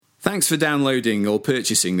Thanks for downloading or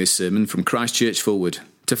purchasing this sermon from Christchurch Fulwood.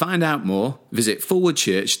 To find out more, visit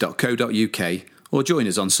fulwoodchurch.co.uk or join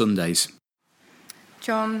us on Sundays.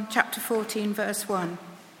 John chapter 14, verse 1.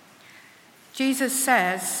 Jesus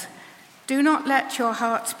says, "Do not let your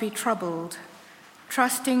hearts be troubled.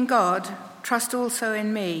 Trust in God, trust also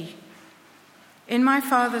in me. In my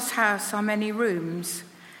Father's house are many rooms.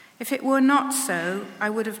 If it were not so, I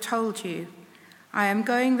would have told you. I am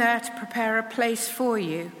going there to prepare a place for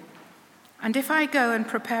you. And if I go and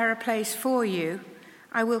prepare a place for you,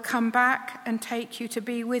 I will come back and take you to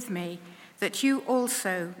be with me, that you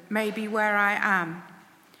also may be where I am.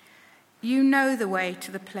 You know the way to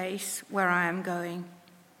the place where I am going."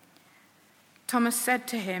 Thomas said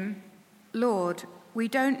to him, "Lord, we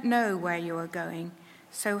don't know where you are going,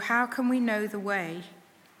 so how can we know the way?"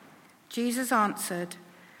 Jesus answered,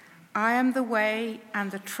 "I am the way and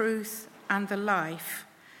the truth and the life.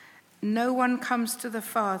 No one comes to the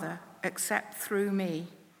Father except through me."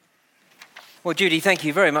 Well, Judy, thank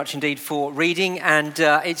you very much indeed for reading, and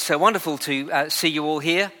it's wonderful to see you all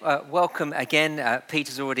here. Welcome again.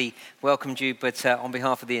 Peter's already welcomed you, but on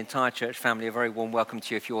behalf of the entire church family, a very warm welcome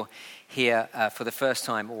to you if you're here for the first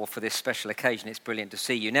time or for this special occasion. It's brilliant to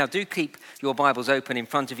see you. Now, do keep your Bibles open in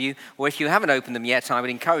front of you, or if you haven't opened them yet, I would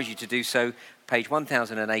encourage you to do so. Page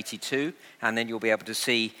 1082, and then you'll be able to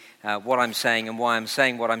see what I'm saying and why I'm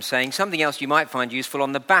saying what I'm saying. Something else you might find useful,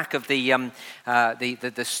 on the back of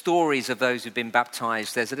the stories of those who've been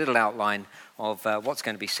baptized, there's a little outline of what's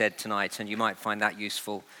going to be said tonight, and you might find that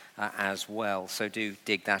useful as well. So do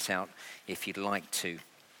dig that out if you'd like to.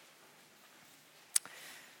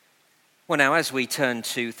 Well, now, as we turn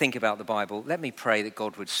to think about the Bible, let me pray that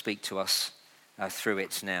God would speak to us through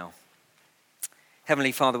it now.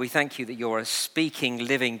 Heavenly Father, we thank you that you're a speaking,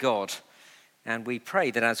 living God, and we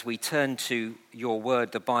pray that as we turn to your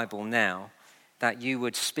word, the Bible now, that you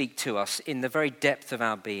would speak to us in the very depth of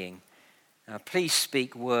our being. Please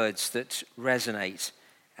speak words that resonate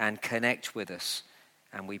and connect with us,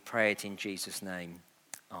 and we pray it in Jesus' name.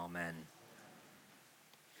 Amen.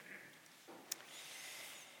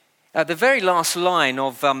 The very last line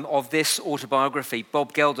of this autobiography,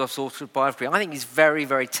 Bob Geldof's autobiography, I think is very,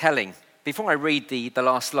 very telling. Before I read the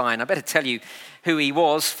last line, I better tell you who he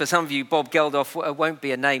was. For some of you, Bob Geldof won't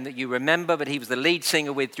be a name that you remember, but he was the lead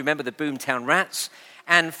singer with, do you remember, the Boomtown Rats,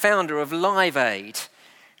 and founder of Live Aid.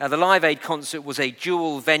 Now, the Live Aid concert was a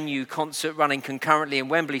dual venue concert running concurrently in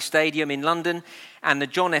Wembley Stadium in London and the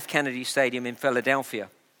John F. Kennedy Stadium in Philadelphia.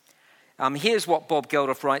 Here's what Bob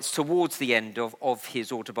Geldof writes towards the end of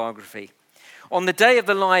his autobiography. "On the day of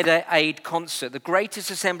the Live Aid concert, the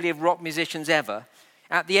greatest assembly of rock musicians ever,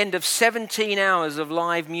 at the end of 17 hours of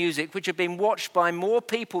live music, which had been watched by more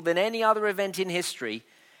people than any other event in history,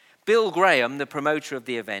 Bill Graham, the promoter of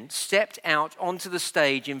the event, stepped out onto the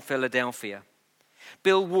stage in Philadelphia.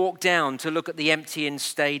 Bill walked down to look at the emptying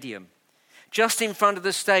stadium. Just in front of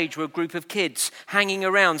the stage were a group of kids hanging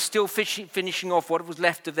around, still finishing off what was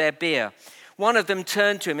left of their beer. One of them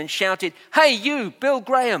turned to him and shouted, 'Hey, you, Bill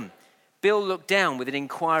Graham!' Bill looked down with an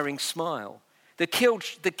inquiring smile. The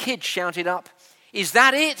kid shouted up, 'Is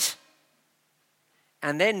that it?'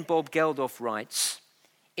 And then Bob Geldof writes,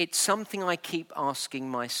 'It's something I keep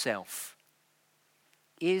asking myself.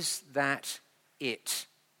 Is that it?'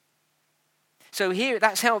 So here,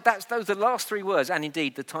 those are the last three words, and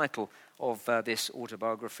indeed the title of this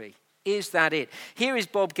autobiography. Is that it? Here is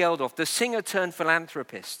Bob Geldof, the singer turned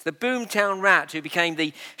philanthropist, the Boomtown Rat who became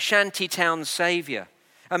the shantytown savior,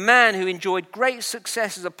 a man who enjoyed great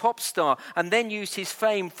success as a pop star and then used his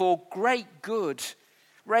fame for great good,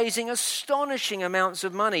 raising astonishing amounts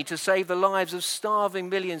of money to save the lives of starving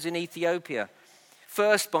millions in Ethiopia.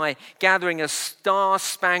 First by gathering a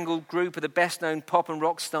star-spangled group of the best-known pop and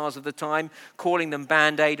rock stars of the time, calling them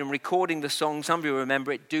Band Aid and recording the song, some of you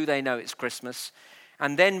remember it, Do They Know It's Christmas?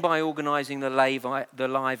 And then by organising the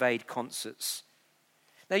Live Aid concerts.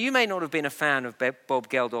 Now, you may not have been a fan of Bob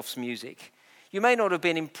Geldof's music. You may not have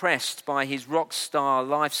been impressed by his rock star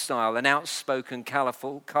lifestyle and outspoken,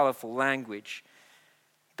 colourful language.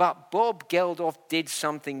 But Bob Geldof did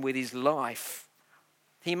something with his life.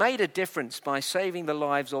 He made a difference by saving the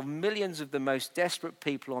lives of millions of the most desperate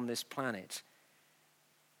people on this planet.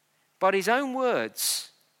 But his own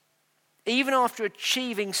words, even after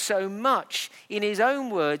achieving so much, in his own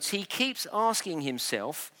words, he keeps asking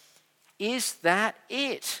himself, is that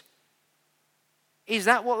it? Is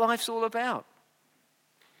that what life's all about?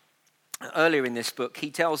 Earlier in this book,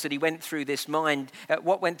 he tells that he went through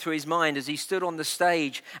what went through his mind as he stood on the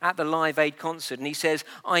stage at the Live Aid concert. And he says,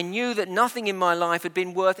 I knew that nothing in my life had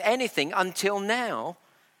been worth anything until now.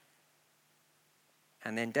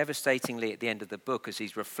 And then devastatingly at the end of the book, as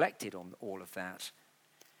he's reflected on all of that,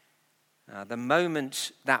 the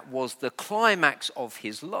moment that was the climax of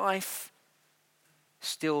his life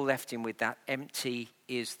still left him with that empty,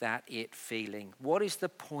 is that it feeling. What is the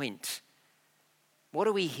point? What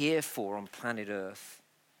are we here for on planet Earth?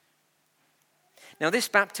 Now, this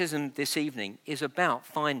baptism this evening is about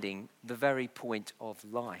finding the very point of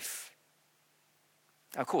life.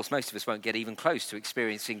 Of course, most of us won't get even close to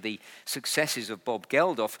experiencing the successes of Bob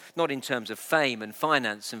Geldof, not in terms of fame and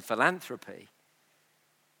finance and philanthropy.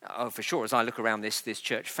 Oh, for sure, as I look around this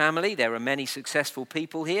church family, there are many successful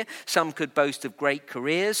people here. Some could boast of great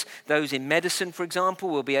careers. Those in medicine, for example,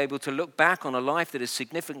 will be able to look back on a life that has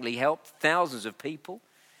significantly helped thousands of people.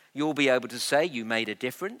 You'll be able to say you made a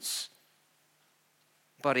difference.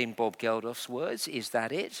 But in Bob Geldof's words, is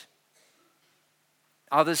that it?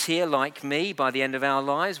 Others here, like me, by the end of our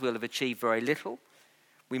lives, will have achieved very little.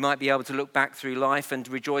 We might be able to look back through life and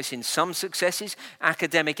rejoice in some successes,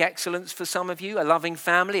 academic excellence for some of you, a loving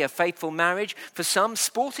family, a faithful marriage, for some,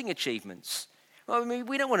 sporting achievements. Well, I mean,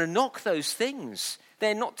 we don't want to knock those things.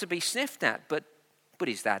 They're not to be sniffed at, but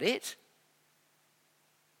is that it?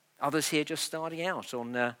 Others here just starting out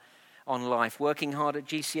on life, working hard at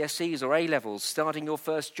GCSEs or A-levels, starting your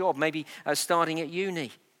first job, maybe starting at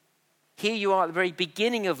uni. Here you are at the very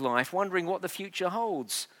beginning of life, wondering what the future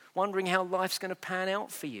holds, wondering how life's going to pan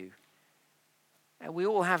out for you. We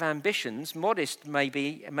all have ambitions, modest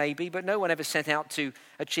maybe, but no one ever set out to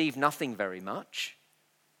achieve nothing very much.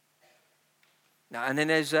 And then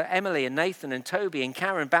there's Emily and Nathan and Toby and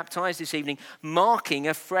Karen baptized this evening, marking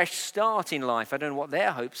a fresh start in life. I don't know what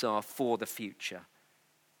their hopes are for the future.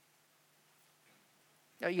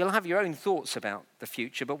 You'll have your own thoughts about the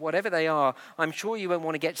future, but whatever they are, I'm sure you won't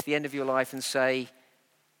want to get to the end of your life and say,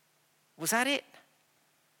 was that it?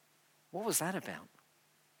 What was that about?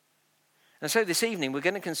 And so this evening we're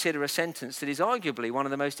going to consider a sentence that is arguably one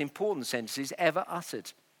of the most important sentences ever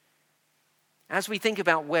uttered. As we think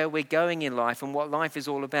about where we're going in life and what life is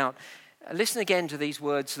all about, listen again to these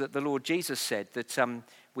words that the Lord Jesus said that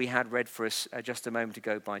we had read for us just a moment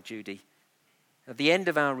ago by Judy. At the end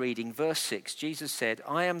of our reading, verse 6, Jesus said,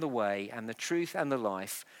 I am the way and the truth and the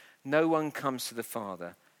life. No one comes to the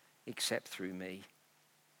Father except through me.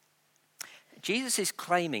 Jesus is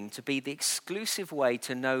claiming to be the exclusive way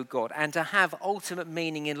to know God and to have ultimate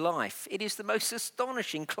meaning in life. It is the most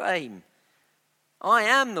astonishing claim. I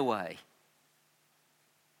am the way.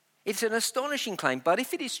 It's an astonishing claim, but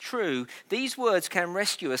if it is true, these words can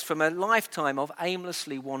rescue us from a lifetime of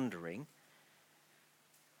aimlessly wandering,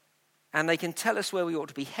 and they can tell us where we ought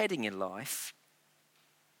to be heading in life,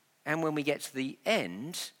 and when we get to the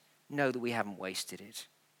end, know that we haven't wasted it.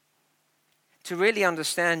 To really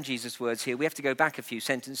understand Jesus' words here, we have to go back a few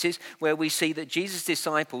sentences where we see that Jesus'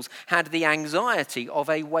 disciples had the anxiety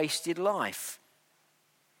of a wasted life.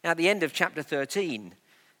 Now, at the end of chapter 13,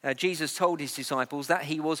 Jesus told his disciples that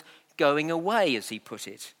he was going away, as he put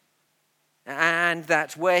it, and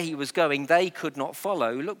that where he was going, they could not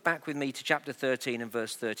follow. Look back with me to chapter 13 and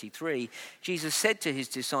verse 33. Jesus said to his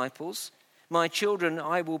disciples, my children,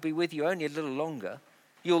 I will be with you only a little longer.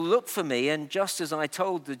 You'll look for me, and just as I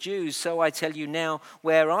told the Jews, so I tell you now,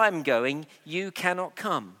 where I'm going, you cannot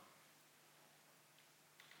come.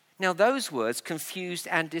 Now those words confused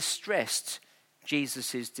and distressed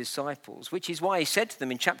Jesus' disciples, which is why he said to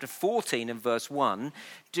them in chapter 14 and verse 1,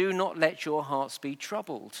 do not let your hearts be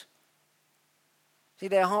troubled. See,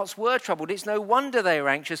 their hearts were troubled. It's no wonder they were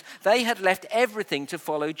anxious. They had left everything to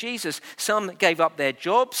follow Jesus. Some gave up their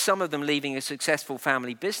jobs, some of them leaving a successful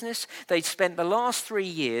family business. They'd spent the last 3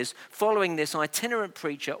 years following this itinerant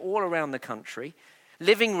preacher all around the country,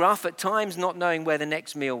 living rough at times, not knowing where the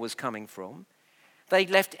next meal was coming from. They'd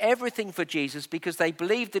left everything for Jesus because they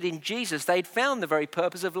believed that in Jesus they'd found the very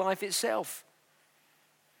purpose of life itself.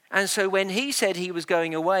 And so when he said he was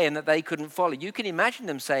going away and that they couldn't follow, you can imagine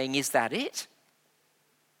them saying, is that it?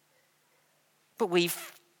 But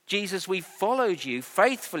Jesus, we've followed you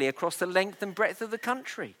faithfully across the length and breadth of the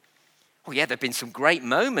country. Oh yeah, there have been some great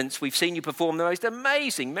moments. We've seen you perform the most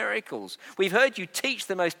amazing miracles. We've heard you teach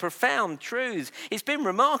the most profound truths. It's been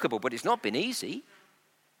remarkable, but it's not been easy.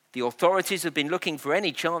 The authorities have been looking for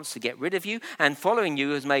any chance to get rid of you, and following you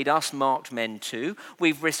has made us marked men too.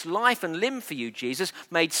 We've risked life and limb for you, Jesus,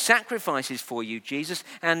 made sacrifices for you, Jesus,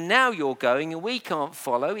 and now you're going and we can't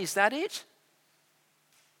follow. Is that it?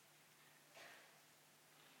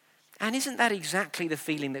 And isn't that exactly the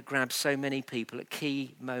feeling that grabs so many people at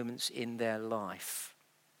key moments in their life?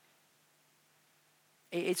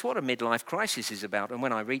 It's what a midlife crisis is about. And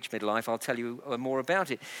when I reach midlife, I'll tell you more about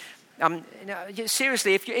it.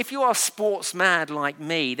 Seriously, if you are sports mad like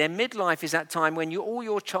me, then midlife is that time when all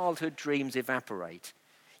your childhood dreams evaporate.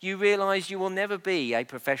 You realize you will never be a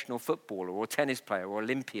professional footballer or tennis player or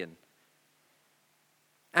Olympian.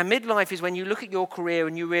 And midlife is when you look at your career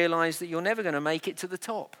and you realize that you're never going to make it to the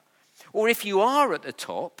top. Or if you are at the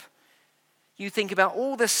top, you think about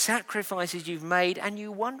all the sacrifices you've made and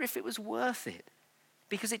you wonder if it was worth it,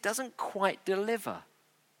 because it doesn't quite deliver.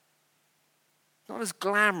 Not as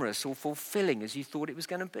glamorous or fulfilling as you thought it was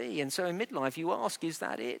going to be. And so in midlife you ask, is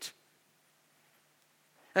that it?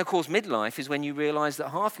 And of course, midlife is when you realize that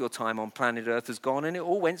half your time on planet Earth has gone and it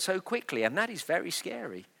all went so quickly, and that is very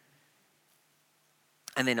scary.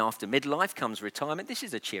 And then after midlife comes retirement. This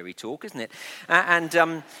is a cheery talk, isn't it?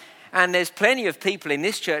 And there's plenty of people in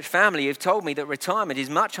this church family who've told me that retirement is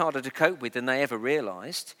much harder to cope with than they ever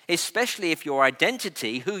realized, especially if your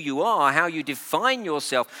identity, who you are, how you define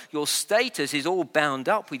yourself, your status is all bound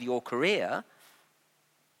up with your career.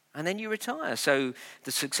 And then you retire. So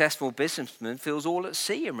the successful businessman feels all at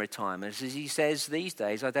sea in retirement. As he says these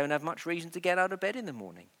days, I don't have much reason to get out of bed in the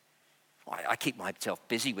morning. I keep myself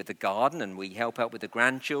busy with the garden, and we help out with the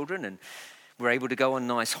grandchildren, and we're able to go on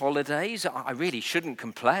nice holidays. I really shouldn't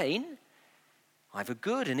complain. I have a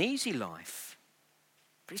good and easy life.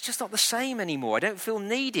 But it's just not the same anymore. I don't feel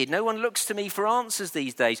needed. No one looks to me for answers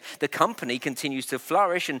these days. The company continues to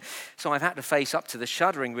flourish, and so I've had to face up to the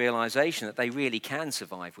shuddering realization that they really can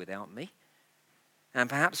survive without me. And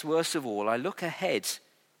perhaps worst of all, I look ahead,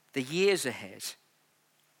 the years ahead.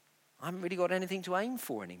 I haven't really got anything to aim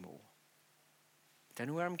for anymore. Don't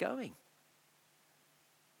know where I'm going.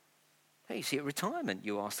 Hey, you see, at retirement,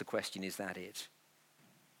 you ask the question, is that it?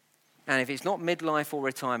 And if it's not midlife or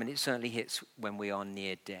retirement, it certainly hits when we are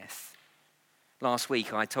near death. Last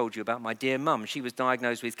week, I told you about my dear mum. She was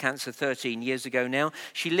diagnosed with cancer 13 years ago now.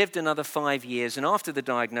 She lived another 5 years, and after the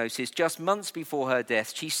diagnosis, just months before her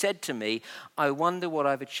death, she said to me, I wonder what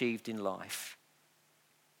I've achieved in life.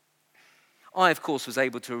 I, of course, was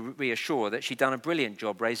able to reassure her that she'd done a brilliant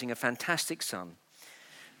job raising a fantastic son.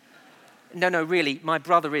 No, really, my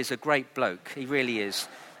brother is a great bloke. He really is.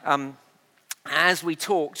 As we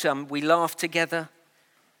talked, we laughed together.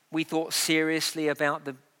 We thought seriously about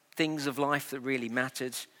the things of life that really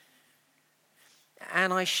mattered.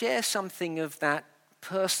 And I share something of that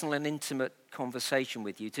personal and intimate conversation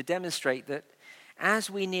with you to demonstrate that as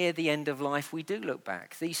we near the end of life, we do look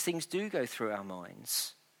back. These things do go through our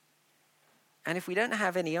minds. And if we don't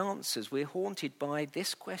have any answers, we're haunted by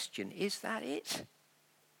this question, is that it?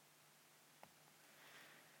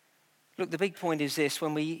 Look, the big point is this: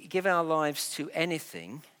 when we give our lives to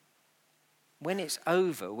anything, when it's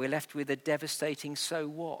over, we're left with a devastating so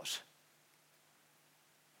what?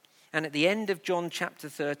 And at the end of John chapter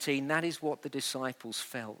 13, that is what the disciples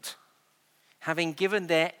felt. Having given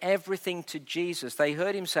their everything to Jesus, they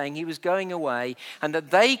heard him saying he was going away and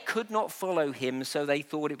that they could not follow him, so they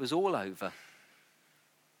thought it was all over.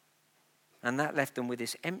 And that left them with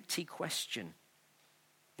this empty question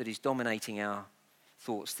that is dominating our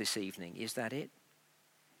thoughts this evening. Is that it?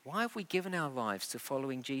 Why have we given our lives to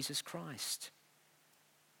following Jesus Christ?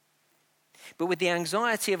 But with the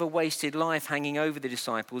anxiety of a wasted life hanging over the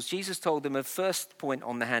disciples, Jesus told them, first point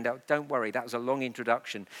on the handout, don't worry, that was a long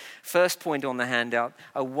introduction. First point on the handout,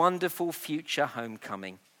 a wonderful future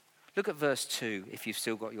homecoming. Look at verse 2 if you've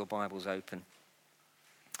still got your Bibles open.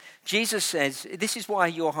 Jesus says, this is why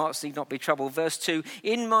your hearts need not be troubled. Verse 2,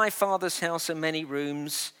 in my Father's house are many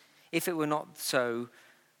rooms. If it were not so,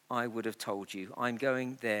 I would have told you. I'm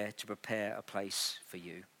going there to prepare a place for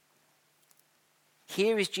you.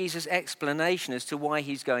 Here is Jesus' explanation as to why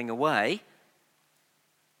he's going away.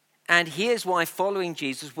 And here's why following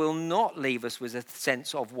Jesus will not leave us with a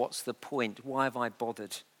sense of what's the point? Why have I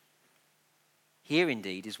bothered? Here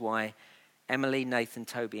indeed is why Emily, Nathan,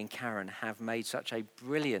 Toby and Karen have made such a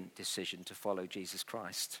brilliant decision to follow Jesus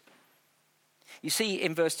Christ. You see,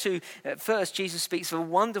 in verse 2, at first, Jesus speaks of a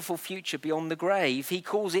wonderful future beyond the grave. He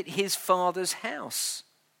calls it his Father's house.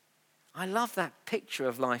 I love that picture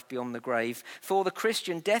of life beyond the grave. For the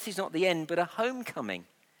Christian, death is not the end, but a homecoming.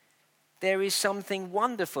 There is something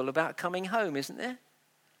wonderful about coming home, isn't there?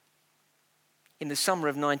 In the summer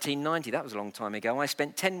of 1990, that was a long time ago, I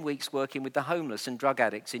spent 10 weeks working with the homeless and drug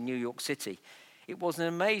addicts in New York City. It was an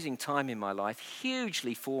amazing time in my life,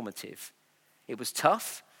 hugely formative. It was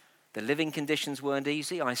tough. The living conditions weren't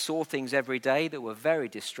easy. I saw things every day that were very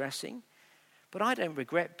distressing. But I don't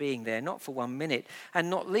regret being there, not for 1 minute. And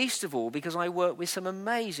not least of all because I worked with some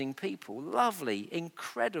amazing people, lovely,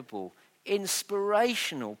 incredible,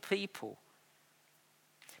 inspirational people.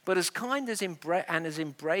 But as kind and as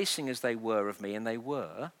embracing as they were of me, and they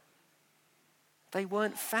were, They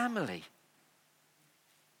weren't family.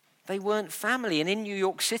 They weren't family. And in New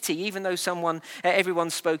York City, even though everyone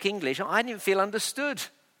spoke English, I didn't feel understood.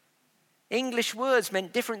 English words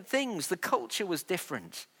meant different things. The culture was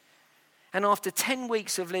different. And after 10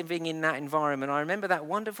 weeks of living in that environment, I remember that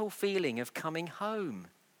wonderful feeling of coming home.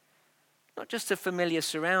 Not just to familiar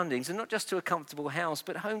surroundings and not just to a comfortable house,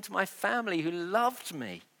 but home to my family who loved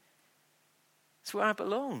me. It's where I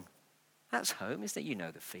belong. That's home, isn't it? You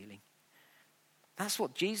know the feeling. That's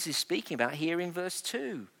what Jesus is speaking about here in verse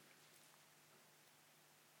 2.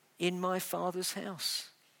 In my Father's house.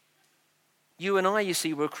 You and I, you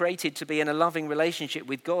see, were created to be in a loving relationship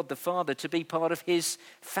with God the Father, to be part of his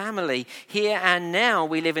family. Here and now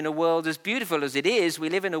we live in a world as beautiful as it is. We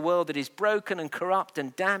live in a world that is broken and corrupt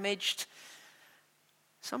and damaged.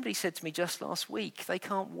 Somebody said to me just last week, they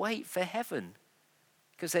can't wait for heaven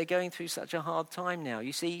because they're going through such a hard time now.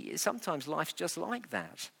 You see, sometimes life's just like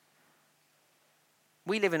that.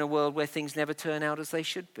 We live in a world where things never turn out as they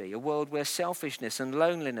should be, a world where selfishness and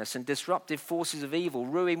loneliness and disruptive forces of evil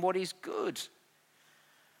ruin what is good,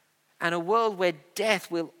 and a world where death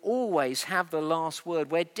will always have the last word,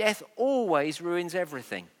 where death always ruins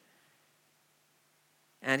everything.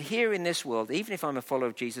 And here in this world, even if I'm a follower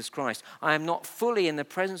of Jesus Christ, I am not fully in the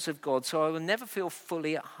presence of God, so I will never feel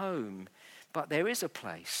fully at home. But there is a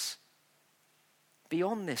place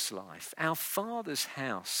beyond this life, our Father's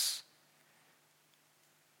house.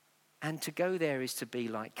 And to go there is to be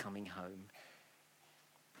like coming home.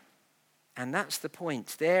 And that's the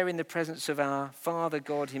point. There in the presence of our Father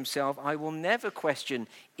God himself, I will never question,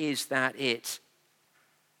 is that it?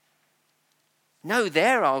 No,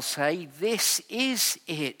 there I'll say, this is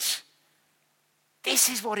it. This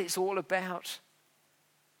is what it's all about.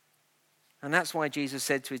 And that's why Jesus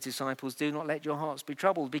said to his disciples, do not let your hearts be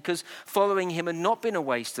troubled, because following him had not been a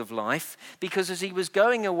waste of life, because as he was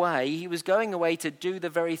going away to do the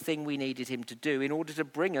very thing we needed him to do in order to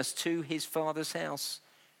bring us to his Father's house.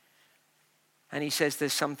 And he says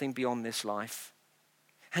there's something beyond this life.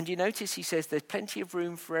 And you notice he says there's plenty of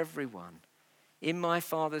room for everyone. In my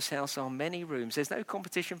Father's house are many rooms. There's no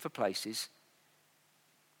competition for places.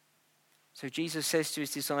 So Jesus says to his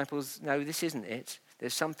disciples, no, this isn't it.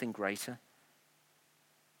 There's something greater.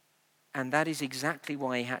 And that is exactly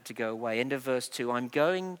why he had to go away. End of verse 2, I'm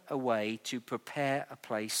going away to prepare a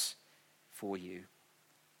place for you.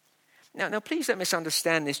 Now please don't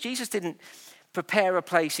misunderstand this. Jesus didn't prepare a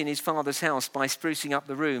place in his Father's house by sprucing up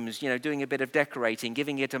the rooms, doing a bit of decorating,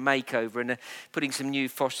 giving it a makeover and putting some new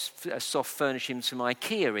soft furnishings from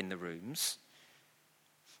IKEA in the rooms.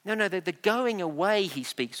 No, the going away he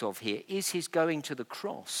speaks of here is his going to the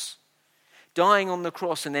cross. Dying on the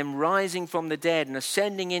cross and then rising from the dead and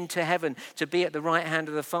ascending into heaven to be at the right hand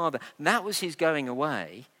of the Father. And that was his going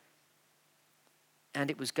away. And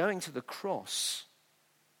it was going to the cross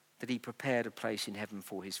that he prepared a place in heaven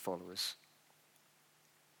for his followers.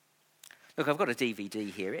 Look, I've got a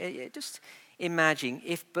DVD here. Just imagine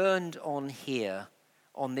if burned on here,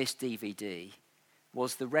 on this DVD,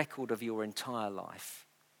 was the record of your entire life.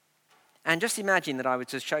 And just imagine that I were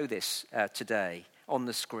to show this today on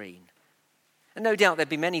the screen. And no doubt there'd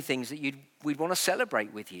be many things that we'd want to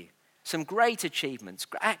celebrate with you. Some great achievements,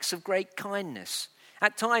 acts of great kindness.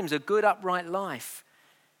 At times, a good, upright life.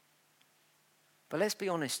 But let's be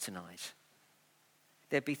honest tonight.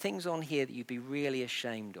 There'd be things on here that you'd be really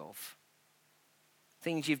ashamed of.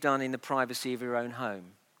 Things you've done in the privacy of your own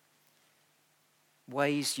home.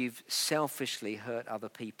 Ways you've selfishly hurt other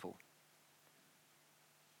people.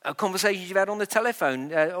 Conversations you've had on the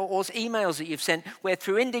telephone or emails that you've sent where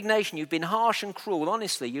through indignation you've been harsh and cruel.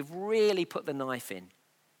 Honestly, you've really put the knife in.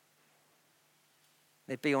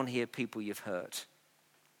 There'd be on here people you've hurt.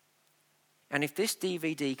 And if this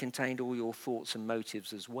DVD contained all your thoughts and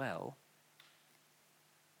motives as well,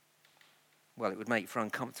 it would make for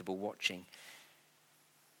uncomfortable watching.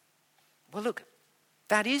 Well, look,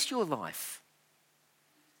 that is your life.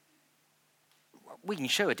 We can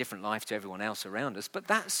show a different life to everyone else around us, but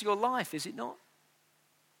that's your life, is it not?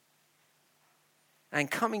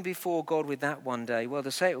 And coming before God with that one day,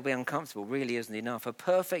 to say it will be uncomfortable really isn't enough. A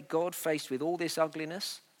perfect God faced with all this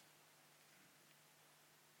ugliness.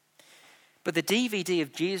 But the DVD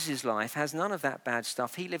of Jesus' life has none of that bad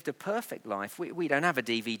stuff. He lived a perfect life. We don't have a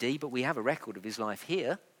DVD, but we have a record of his life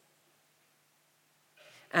here.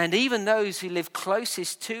 And even those who live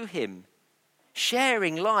closest to him,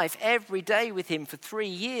 sharing life every day with him for 3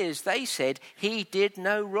 years, they said he did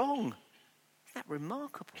no wrong. Isn't that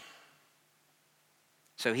remarkable?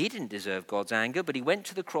 So he didn't deserve God's anger, but he went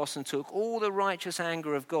to the cross and took all the righteous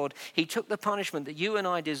anger of God. He took the punishment that you and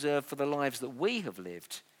I deserve for the lives that we have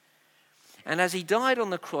lived. And as he died on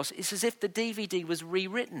the cross, it's as if the DVD was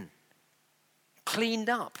rewritten, cleaned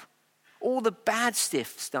up, all the bad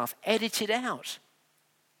stuff edited out.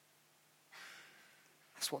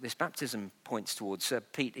 That's what this baptism points towards.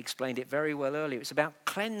 Pete explained it very well earlier. It's about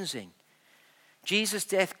cleansing. Jesus'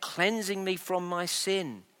 death cleansing me from my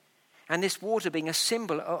sin. And this water being a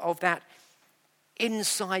symbol of that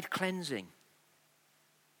inside cleansing.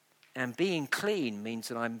 And being clean means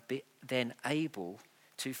that I'm then able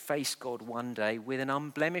to face God one day with an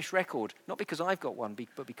unblemished record. Not because I've got one,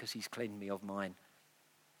 but because he's cleaned me of mine.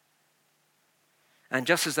 And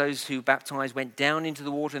just as those who baptized went down into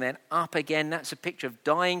the water and then up again, that's a picture of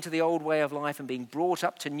dying to the old way of life and being brought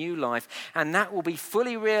up to new life. And that will be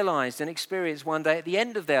fully realized and experienced one day at the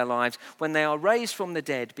end of their lives when they are raised from the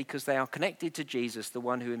dead because they are connected to Jesus, the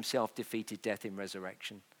one who himself defeated death in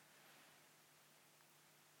resurrection.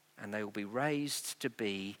 And they will be raised to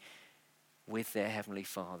be with their Heavenly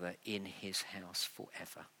Father in his house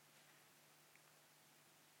forever.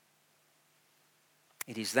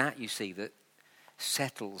 It is that, you see, that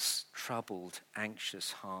settles troubled,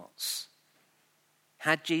 anxious hearts.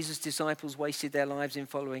 Had Jesus' disciples wasted their lives in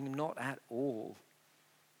following him? Not at all.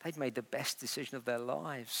 They'd made the best decision of their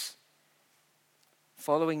lives.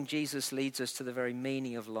 Following Jesus leads us to the very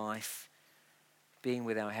meaning of life, being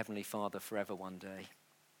with our Heavenly Father forever one day.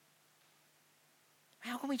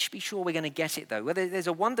 How can we be sure we're going to get it, though? Well, there's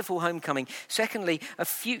a wonderful homecoming. Secondly, a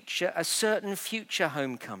certain future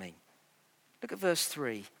homecoming. Look at verse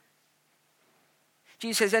 3.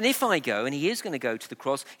 Jesus says, and if I go, and he is going to go to the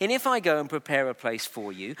cross, and if I go and prepare a place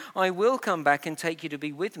for you, I will come back and take you to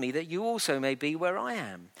be with me, that you also may be where I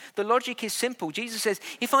am. The logic is simple. Jesus says,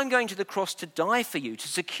 if I'm going to the cross to die for you, to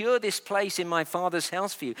secure this place in my Father's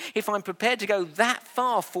house for you, if I'm prepared to go that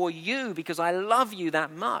far for you because I love you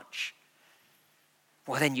that much,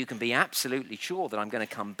 well, then you can be absolutely sure that I'm going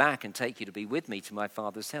to come back and take you to be with me to my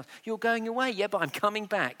Father's house. You're going away, yeah, but I'm coming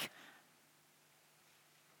back.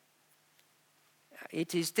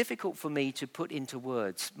 It is difficult for me to put into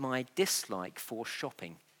words my dislike for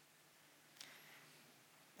shopping.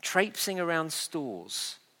 Traipsing around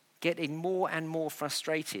stores, getting more and more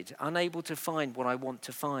frustrated, unable to find what I want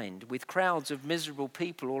to find, with crowds of miserable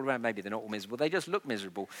people all around. Maybe they're not all miserable, they just look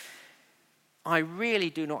miserable. I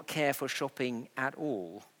really do not care for shopping at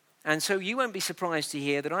all. And so you won't be surprised to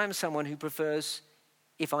hear that I am someone who prefers,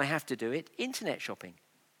 if I have to do it, internet shopping.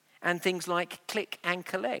 And things like click and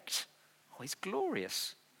collect. Oh, it's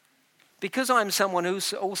glorious. Because I'm someone who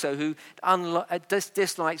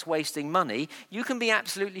dislikes wasting money, you can be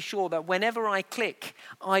absolutely sure that whenever I click,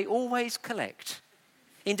 I always collect.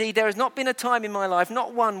 Indeed, there has not been a time in my life,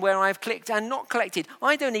 not one, where I've clicked and not collected.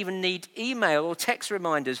 I don't even need email or text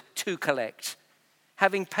reminders to collect.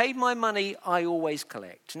 Having paid my money, I always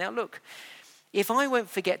collect. Now look, if I won't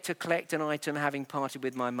forget to collect an item having parted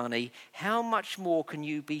with my money, how much more can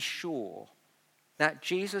you be sure that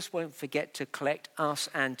Jesus won't forget to collect us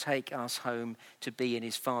and take us home to be in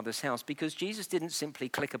his Father's house? Because Jesus didn't simply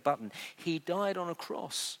click a button. He died on a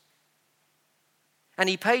cross. And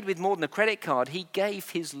he paid with more than a credit card. He gave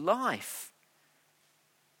his life.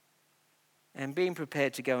 And being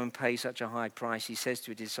prepared to go and pay such a high price, he says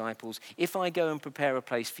to his disciples, if I go and prepare a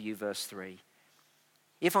place for you, verse 3,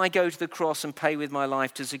 if I go to the cross and pay with my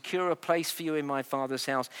life to secure a place for you in my Father's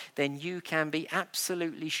house, then you can be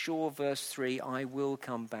absolutely sure, verse 3, I will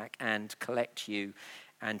come back and collect you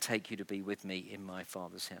and take you to be with me in my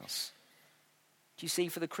Father's house. Do you see,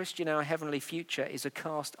 for the Christian, our heavenly future is a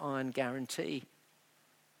cast iron guarantee.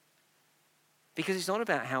 Because it's not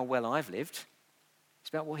about how well I've lived. It's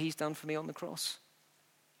about what he's done for me on the cross.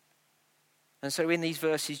 And so in these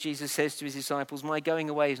verses, Jesus says to his disciples, my going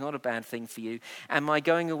away is not a bad thing for you. And my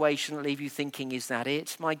going away shouldn't leave you thinking, is that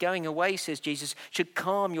it? My going away, says Jesus, should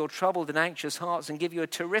calm your troubled and anxious hearts and give you a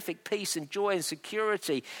terrific peace and joy and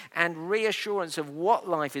security and reassurance of what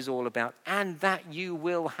life is all about, and that you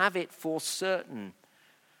will have it for certain.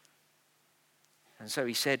 And so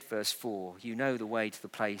he said, verse 4, you know the way to the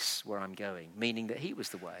place where I'm going, meaning that he was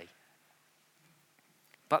the way.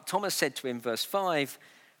 But Thomas said to him, verse 5,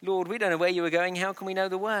 Lord, we don't know where you are going. How can we know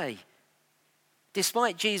the way?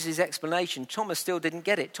 Despite Jesus' explanation, Thomas still didn't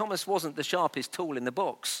get it. Thomas wasn't the sharpest tool in the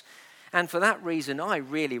box. And for that reason, I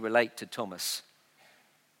really relate to Thomas.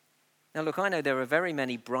 Now, look, I know there are very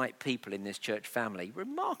many bright people in this church family,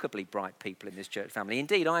 remarkably bright people in this church family.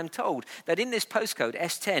 Indeed, I am told that in this postcode,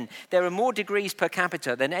 S10, there are more degrees per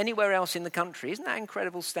capita than anywhere else in the country. Isn't that an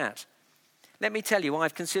incredible stat? Let me tell you,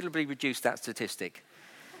 I've considerably reduced that statistic.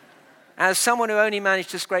 As someone who only managed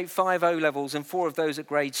to scrape 5 O-levels and 4 of those at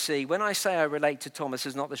grade C, when I say I relate to Thomas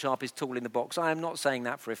as not the sharpest tool in the box, I am not saying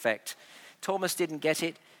that for effect. Thomas didn't get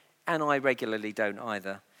it, And I regularly don't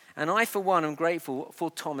either. And I, for one, am grateful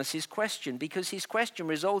for Thomas's question, because his question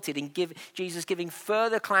resulted in Jesus giving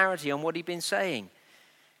further clarity on what he'd been saying.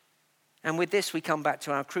 And with this, we come back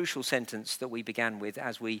to our crucial sentence that we began with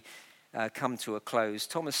as we come to a close.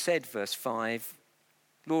 Thomas said, verse 5,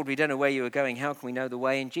 "Lord, we don't know where you are going. How can we know the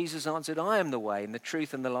way?" And Jesus answered, "I am the way and the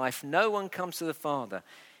truth and the life. No one comes to the Father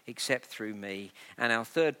except through me." And our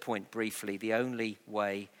third point, briefly, the only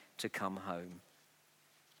way to come home.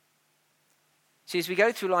 See, as we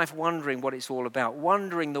go through life wondering what it's all about,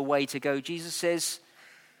 wondering the way to go, Jesus says,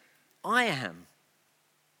 I am.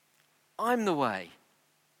 I'm the way.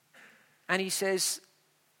 And he says,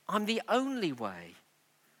 I'm the only way.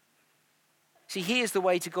 See, he is the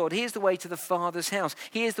way to God. He is the way to the Father's house.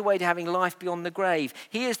 He is the way to having life beyond the grave.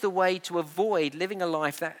 He is the way to avoid living a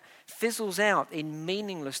life that fizzles out in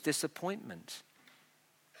meaningless disappointment.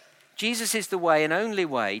 Jesus is the way and only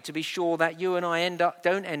way to be sure that you and I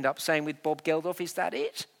don't end up saying with Bob Geldof, is that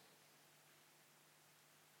it?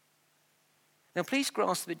 Now please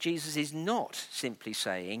grasp that Jesus is not simply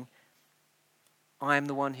saying, I am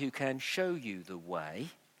the one who can show you the way.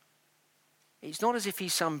 It's not as if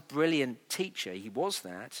he's some brilliant teacher. He was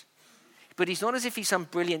that. But it's not as if he's some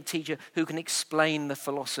brilliant teacher who can explain the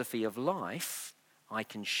philosophy of life. I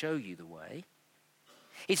can show you the way.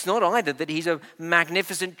 It's not either that he's a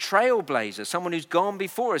magnificent trailblazer, someone who's gone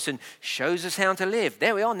before us and shows us how to live.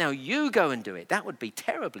 There we are, now you go and do it. That would be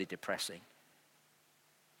terribly depressing.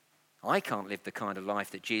 I can't live the kind of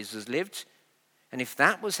life that Jesus lived. And if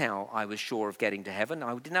that was how I was sure of getting to heaven,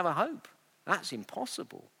 I didn't have a hope. That's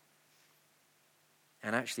impossible.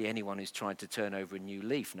 And actually anyone who's tried to turn over a new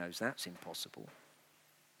leaf knows that's impossible.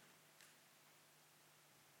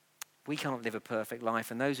 We can't live a perfect life,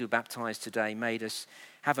 and those who are baptized today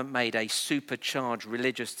haven't made a supercharged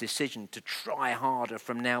religious decision to try harder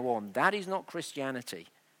from now on. That is not Christianity.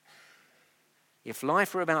 If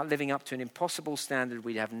life were about living up to an impossible standard,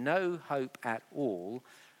 we'd have no hope at all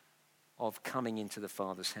of coming into the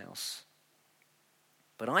Father's house.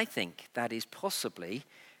 But I think that is possibly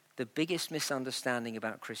the biggest misunderstanding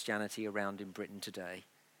about Christianity around in Britain today.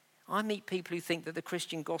 I meet people who think that the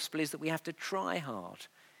Christian gospel is that we have to try hard,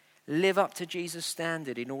 live up to Jesus'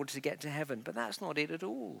 standard in order to get to heaven. But that's not it at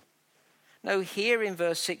all. No, here in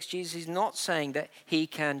verse 6, Jesus is not saying that he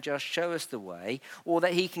can just show us the way or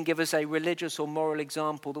that he can give us a religious or moral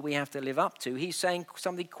example that we have to live up to. He's saying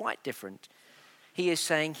something quite different. He is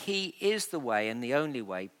saying he is the way and the only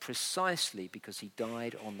way precisely because he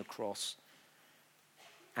died on the cross.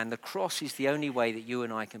 And the cross is the only way that you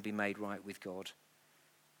and I can be made right with God.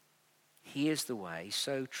 He is the way,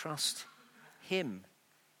 so trust him.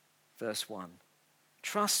 Verse 1.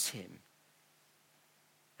 Trust him.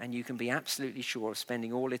 And you can be absolutely sure of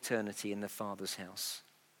spending all eternity in the Father's house.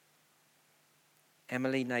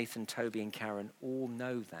 Emily, Nathan, Toby and Karen all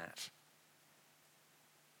know that.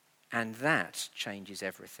 And that changes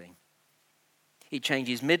everything. It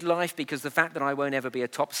changes midlife because the fact that I won't ever be a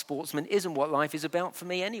top sportsman isn't what life is about for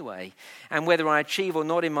me anyway. And whether I achieve or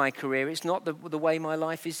not in my career, it's not the way my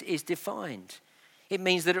life is defined. It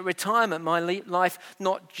means that at retirement, my life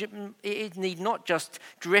it need not just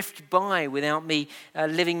drift by without me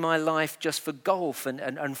living my life just for golf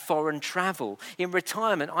and foreign travel. In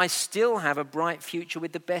retirement, I still have a bright future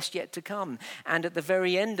with the best yet to come. And at the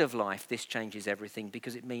very end of life, this changes everything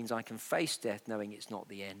because it means I can face death knowing it's not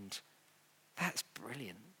the end. That's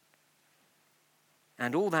brilliant.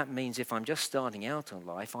 And all that means if I'm just starting out on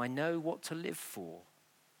life, I know what to live for.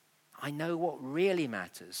 I know what really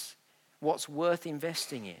matters. What's worth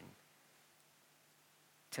investing in.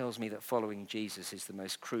 Tells me that following Jesus is the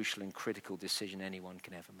most crucial and critical decision anyone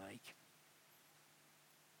can ever make.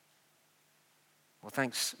 Well,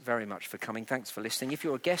 thanks very much for coming. Thanks for listening. If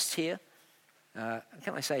you're a guest here,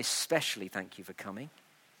 can I say especially thank you for coming.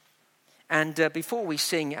 And before we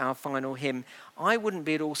sing our final hymn, I wouldn't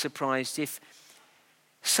be at all surprised if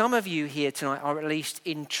some of you here tonight are at least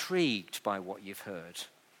intrigued by what you've heard.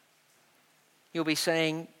 You'll be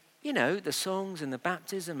saying, you know, the songs and the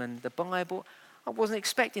baptism and the Bible, I wasn't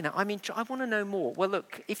expecting that. I mean, I want to know more. Well,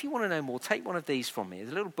 look, if you want to know more, take one of these from me.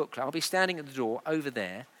 There's a little booklet. I'll be standing at the door over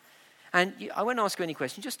there. And I won't ask you any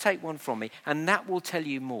questions. Just take one from me, and that will tell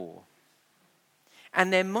you more.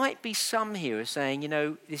 And there might be some here who are saying, you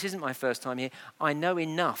know, this isn't my first time here. I know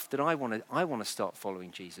enough that I want to start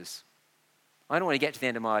following Jesus. I don't want to get to the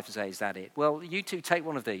end of my life and say, is that it? Well, you two take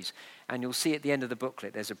one of these and you'll see at the end of the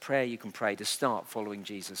booklet, there's a prayer you can pray to start following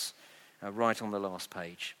Jesus right on the last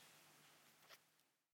page.